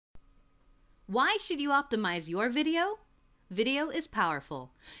Why should you optimize your video? Video is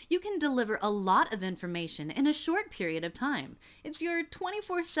powerful. You can deliver a lot of information in a short period of time. It's your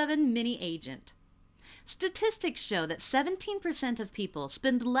 24/7 mini agent. Statistics show that 17% of people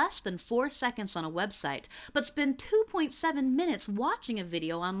spend less than 4 seconds on a website, but spend 2.7 minutes watching a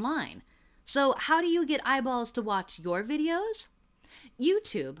video online. So how do you get eyeballs to watch your videos?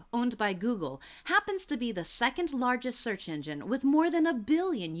 YouTube, owned by Google, happens to be the second largest search engine with more than 1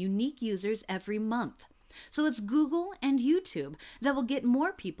 billion unique users every month. So it's Google and YouTube that will get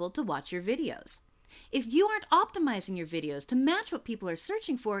more people to watch your videos. If you aren't optimizing your videos to match what people are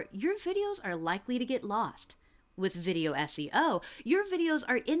searching for, your videos are likely to get lost. With video SEO, your videos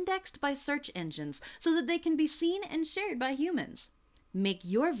are indexed by search engines so that they can be seen and shared by humans. Make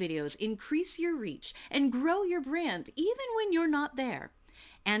your videos increase your reach and grow your brand even when you're not there.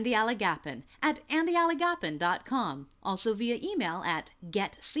 Andy Alagappan at andyalagappan.com, also via email at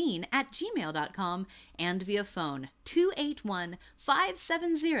getseen@gmail.com, and via phone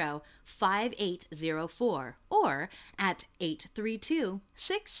 281-570-5804 or at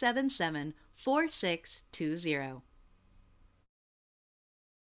 832-677-4620.